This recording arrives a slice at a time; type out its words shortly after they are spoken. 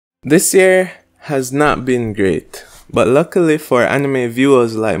This year has not been great, but luckily for anime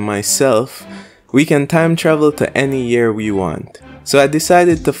viewers like myself, we can time travel to any year we want. So I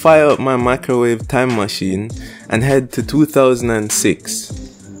decided to fire up my microwave time machine and head to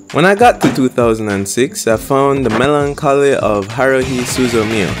 2006. When I got to 2006, I found the melancholy of Haruhi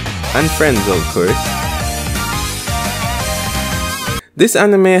Suzumiya, and friends of course. This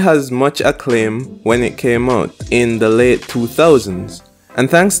anime has much acclaim when it came out in the late 2000s. And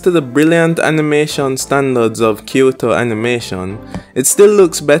thanks to the brilliant animation standards of Kyoto Animation, it still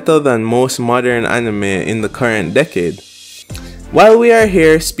looks better than most modern anime in the current decade. While we are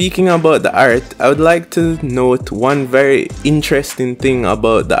here speaking about the art, I would like to note one very interesting thing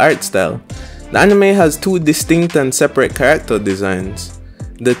about the art style. The anime has two distinct and separate character designs.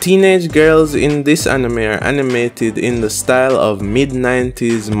 The teenage girls in this anime are animated in the style of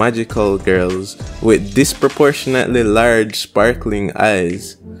mid-90s magical girls with disproportionately large sparkling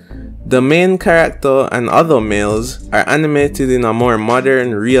eyes. The main character and other males are animated in a more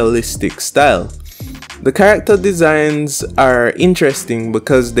modern, realistic style. The character designs are interesting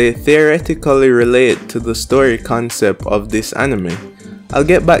because they theoretically relate to the story concept of this anime. I'll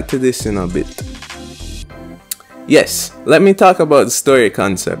get back to this in a bit. Yes, let me talk about the story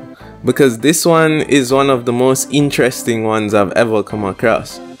concept, because this one is one of the most interesting ones I've ever come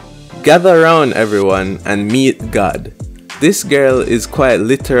across. Gather around everyone and meet God. This girl is quite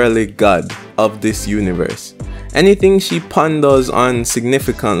literally God of this universe. Anything she ponders on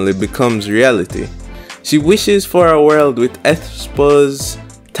significantly becomes reality. She wishes for a world with espers,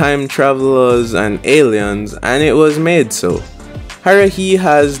 time travelers, and aliens, and it was made so. Haruhi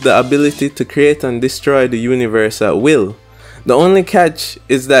has the ability to create and destroy the universe at will. The only catch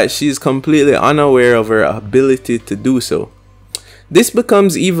is that she is completely unaware of her ability to do so. This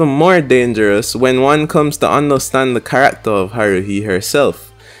becomes even more dangerous when one comes to understand the character of Haruhi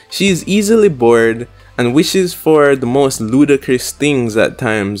herself. She is easily bored and wishes for the most ludicrous things at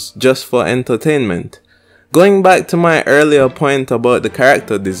times just for entertainment. Going back to my earlier point about the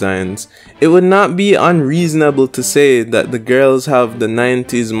character designs, it would not be unreasonable to say that the girls have the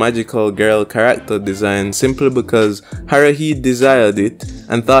 90s magical girl character design simply because Haruhi desired it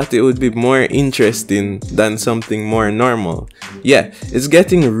and thought it would be more interesting than something more normal. Yeah, it's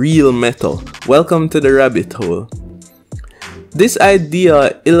getting real metal. Welcome to the rabbit hole. This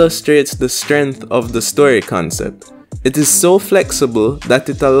idea illustrates the strength of the story concept. It is so flexible that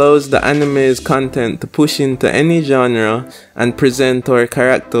it allows the anime's content to push into any genre and present our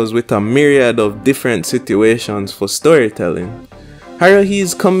characters with a myriad of different situations for storytelling.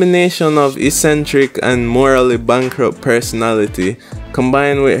 Haruhi's combination of eccentric and morally bankrupt personality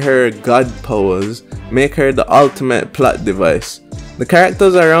combined with her god powers make her the ultimate plot device. The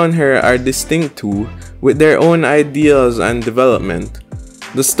characters around her are distinct too, with their own ideas and development.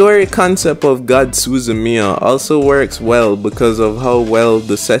 The story concept of God Suzumiya also works well because of how well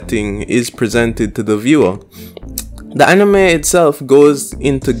the setting is presented to the viewer. The anime itself goes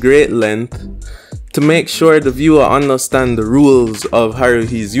into great length to make sure the viewer understands the rules of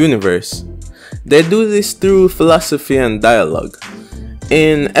Haruhi's universe. They do this through philosophy and dialogue.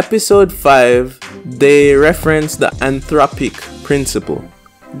 In episode 5, they reference the anthropic principle.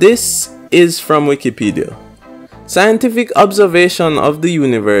 This is from Wikipedia. Scientific observation of the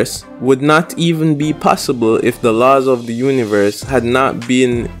universe would not even be possible if the laws of the universe had not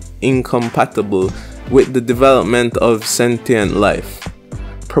been incompatible with the development of sentient life.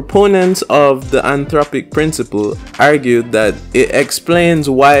 Proponents of the anthropic principle argued that it explains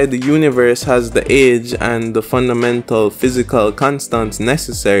why the universe has the age and the fundamental physical constants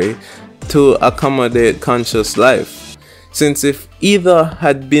necessary to accommodate conscious life, since if either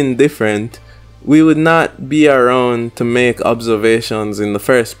had been different, we would not be around to make observations in the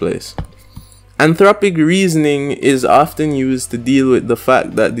first place. Anthropic reasoning is often used to deal with the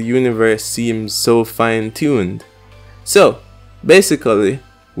fact that the universe seems so fine-tuned. So, basically,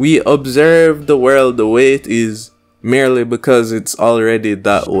 we observe the world the way it is merely because it's already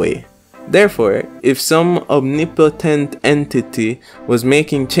that way. Therefore, if some omnipotent entity was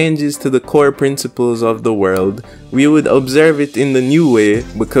making changes to the core principles of the world, we would observe it in the new way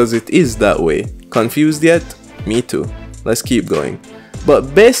because it is that way. Confused yet? Me too. Let's keep going.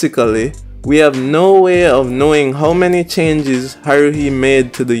 But basically, we have no way of knowing how many changes Haruhi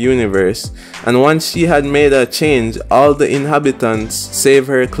made to the universe, and once she had made a change, all the inhabitants, save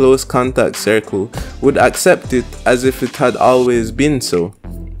her close contact circle, would accept it as if it had always been so.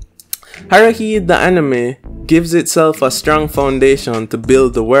 Haruhi the anime gives itself a strong foundation to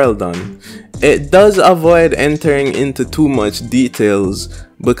build the world on. It does avoid entering into too much details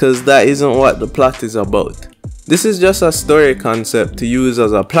because that isn't what the plot is about. This is just a story concept to use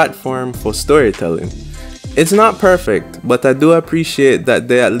as a platform for storytelling. It's not perfect, but I do appreciate that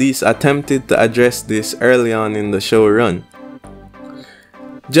they at least attempted to address this early on in the show run.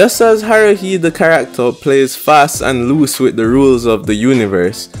 Just as Haruhi the character plays fast and loose with the rules of the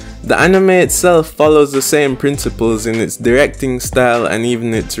universe, the anime itself follows the same principles in its directing style and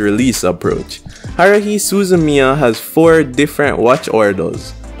even its release approach. Haruhi Suzumiya has 4 different watch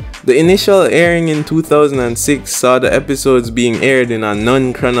orders. The initial airing in 2006 saw the episodes being aired in a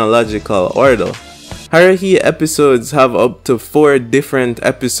non-chronological order. Haruhi episodes have up to 4 different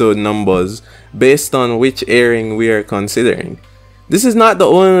episode numbers based on which airing we are considering. This is not the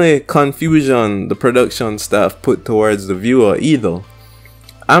only confusion the production staff put towards the viewer either.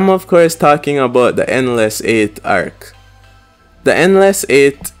 I'm of course talking about the Endless 8 arc. The Endless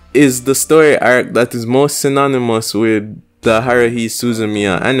 8 is the story arc that is most synonymous with the Haruhi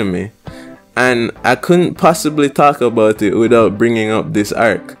Suzumiya anime, and I couldn't possibly talk about it without bringing up this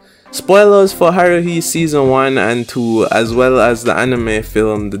arc. Spoilers for Haruhi Season 1 and 2, as well as the anime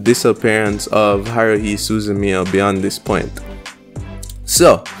film The Disappearance of Haruhi Suzumiya beyond this point.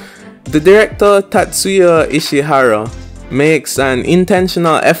 So, the director Tatsuya Ishihara makes an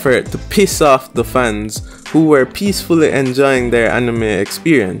intentional effort to piss off the fans who were peacefully enjoying their anime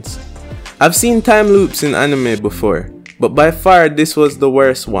experience. I've seen time loops in anime before, but by far this was the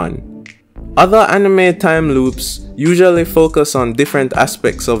worst one. Other anime time loops usually focus on different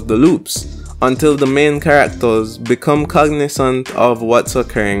aspects of the loops until the main characters become cognizant of what's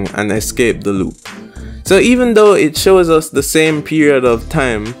occurring and escape the loop. So even though it shows us the same period of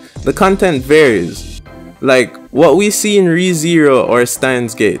time, the content varies. Like what we see in Re:Zero or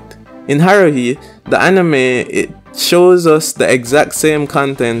Steins Gate. In Haruhi, the anime, it shows us the exact same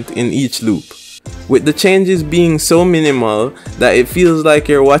content in each loop, with the changes being so minimal that it feels like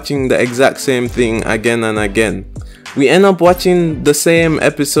you're watching the exact same thing again and again. We end up watching the same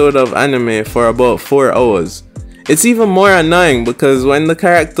episode of anime for about 4 hours. It's even more annoying because when the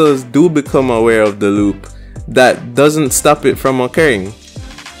characters do become aware of the loop, that doesn't stop it from occurring.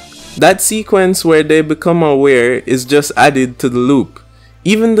 That sequence where they become aware is just added to the loop.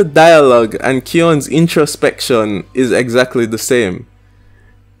 Even the dialogue and Kyon's introspection is exactly the same.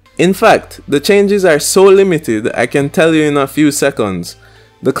 In fact, the changes are so limited I can tell you in a few seconds.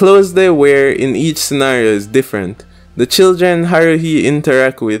 The clothes they wear in each scenario is different. The children Haruhi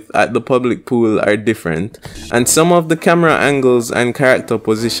interact with at the public pool are different, and some of the camera angles and character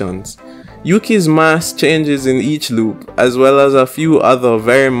positions. Yuki's mask changes in each loop, as well as a few other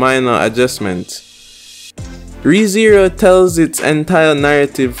very minor adjustments. Re:Zero tells its entire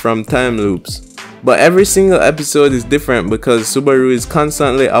narrative from time loops, but every single episode is different because Subaru is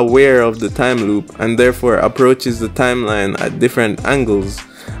constantly aware of the time loop and therefore approaches the timeline at different angles,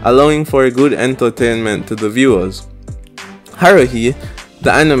 allowing for good entertainment to the viewers. Haruhi,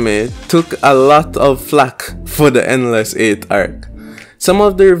 the anime, took a lot of flack for the Endless 8 arc. Some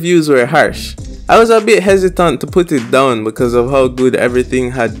of the reviews were harsh. I was a bit hesitant to put it down because of how good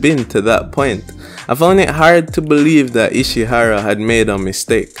everything had been to that point. I found it hard to believe that Ishihara had made a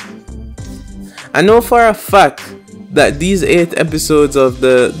mistake. I know for a fact that these 8 episodes of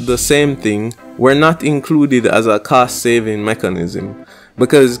the same thing were not included as a cost-saving mechanism,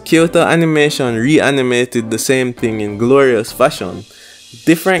 because Kyoto Animation reanimated the same thing in glorious fashion.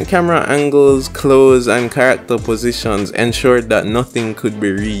 Different camera angles, clothes, and character positions ensured that nothing could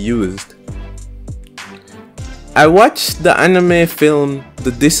be reused. I watched the anime film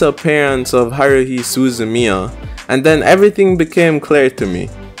The Disappearance of Haruhi Suzumiya, and then everything became clear to me.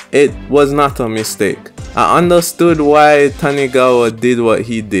 It was not a mistake. I understood why Tanigawa did what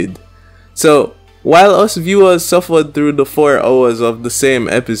he did. So, while us viewers suffered through the 4 hours of the same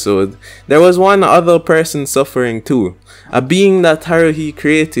episode, there was one other person suffering too, a being that Haruhi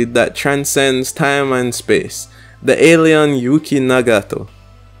created that transcends time and space, the alien Yuki Nagato.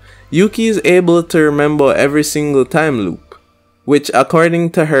 Yuki is able to remember every single time loop, which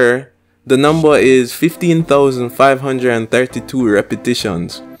according to her, the number is 15,532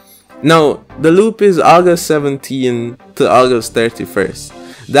 repetitions. Now, the loop is August 17 to August 31st.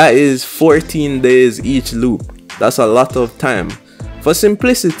 That is 14 days each loop. That's a lot of time. For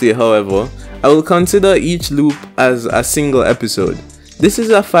simplicity, however, I will consider each loop as a single episode. This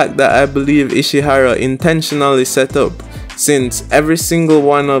is a fact that I believe Ishihara intentionally set up, since every single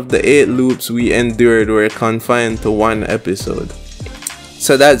one of the 8 loops we endured were confined to one episode.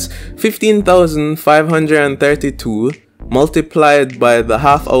 So that's 15,532 multiplied by the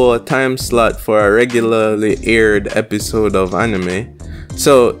half-hour time slot for a regularly aired episode of anime.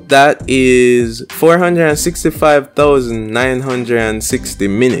 So that is 465,960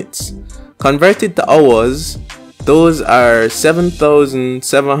 minutes. Converted to hours, those are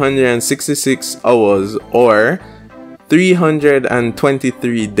 7,766 hours or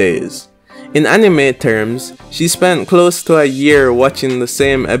 323 days. In anime terms, she spent close to a year watching the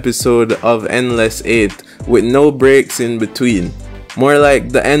same episode of Endless 8 with no breaks in between. More like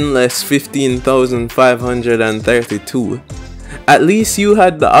the endless 15,532. At least you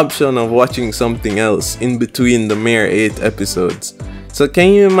had the option of watching something else in between the mere 8 episodes. So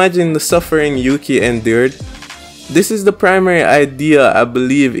can you imagine the suffering Yuki endured? This is the primary idea I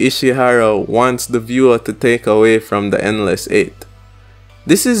believe Ishihara wants the viewer to take away from the Endless 8.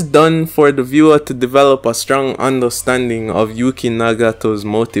 This is done for the viewer to develop a strong understanding of Yuki Nagato's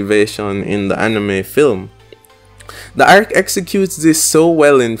motivation in the anime film. The arc executes this so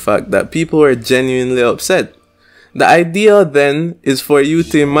well in fact that people are genuinely upset. The idea then is for you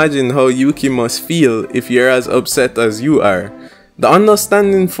to imagine how Yuki must feel if you're as upset as you are. The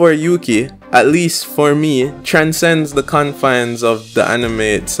understanding for Yuki, at least for me, transcends the confines of the anime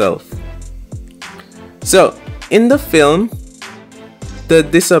itself. So, in the film, The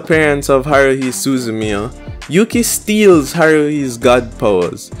Disappearance of Haruhi Suzumiya, Yuki steals Haruhi's god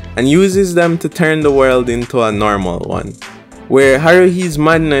powers and uses them to turn the world into a normal one, where Haruhi's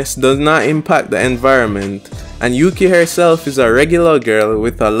madness does not impact the environment and Yuki herself is a regular girl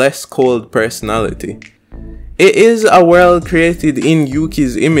with a less cold personality. It is a world created in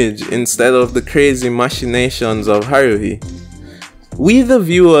Yuki's image instead of the crazy machinations of Haruhi. We the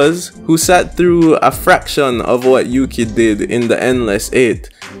viewers, who sat through a fraction of what Yuki did in the Endless 8,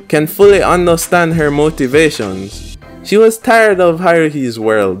 can fully understand her motivations. She was tired of Haruhi's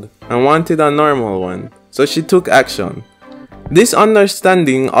world and wanted a normal one, so she took action. This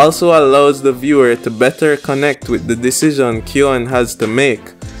understanding also allows the viewer to better connect with the decision Kyon has to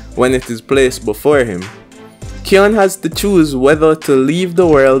make when it is placed before him. Kyon has to choose whether to leave the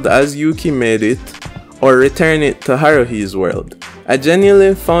world as Yuki made it or return it to Haruhi's world. I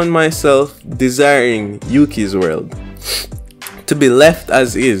genuinely found myself desiring Yuki's world. To be left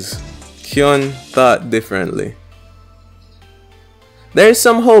as is. Kyon thought differently. There is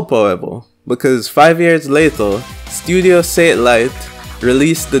some hope, however, because 5 years later, Studio Satellite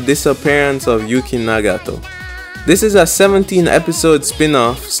released The Disappearance of Yuki Nagato. This is a 17-episode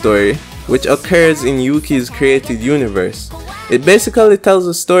spin-off story which occurs in Yuki's created universe. It basically tells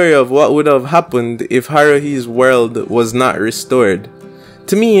a story of what would have happened if Haruhi's world was not restored.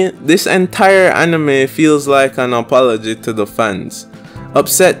 To me, this entire anime feels like an apology to the fans,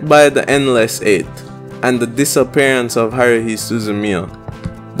 upset by the Endless 8 and the disappearance of Haruhi Suzumiya.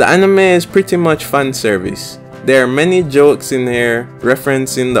 The anime is pretty much fan service. There are many jokes in here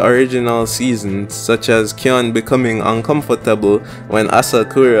referencing the original seasons, such as Kyon becoming uncomfortable when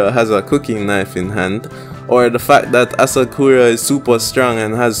Asakura has a cooking knife in hand, or the fact that Asakura is super strong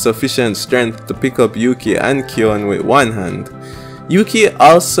and has sufficient strength to pick up Yuki and Kyon with one hand. Yuki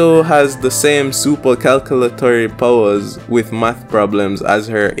also has the same super calculatory powers with math problems as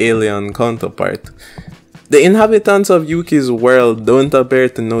her alien counterpart. The inhabitants of Yuki's world don't appear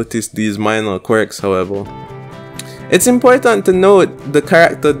to notice these minor quirks, however. It's important to note the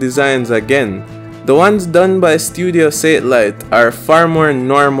character designs again. The ones done by Studio Satellite are far more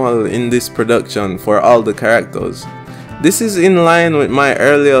normal in this production for all the characters. This is in line with my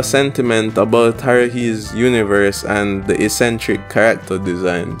earlier sentiment about Haruhi's universe and the eccentric character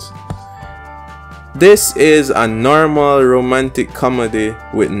designs. This is a normal romantic comedy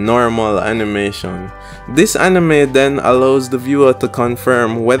with normal animation. This anime then allows the viewer to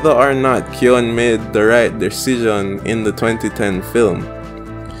confirm whether or not Kyon made the right decision in the 2010 film.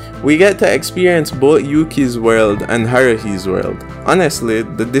 We get to experience both Yuki's world and Haruhi's world. Honestly,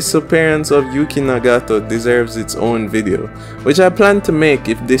 the disappearance of Yuki Nagato deserves its own video, which I plan to make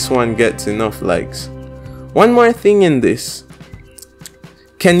if this one gets enough likes. One more thing in this.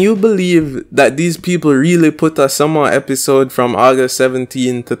 Can you believe that these people really put a summer episode from August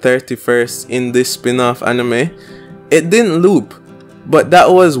 17 to 31st in this spin-off anime? It didn't loop, but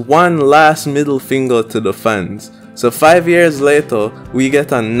that was one last middle finger to the fans. So 5 years later, we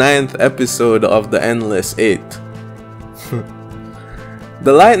get a 9th episode of the Endless 8.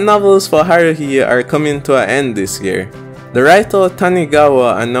 The light novels for Haruhi are coming to an end this year. The writer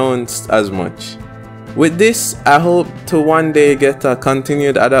Tanigawa announced as much. With this, I hope to one day get a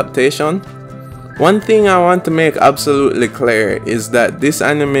continued adaptation. One thing I want to make absolutely clear is that this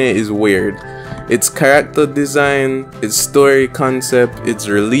anime is weird. Its character design, its story concept, its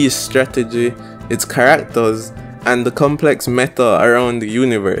release strategy, its characters, and the complex meta around the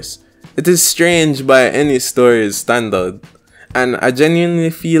universe. It is strange by any story's standard, and I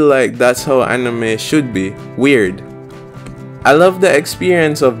genuinely feel like that's how anime should be, weird. I love the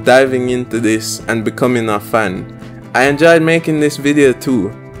experience of diving into this and becoming a fan. I enjoyed making this video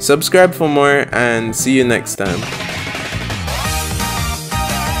too. Subscribe for more and see you next time.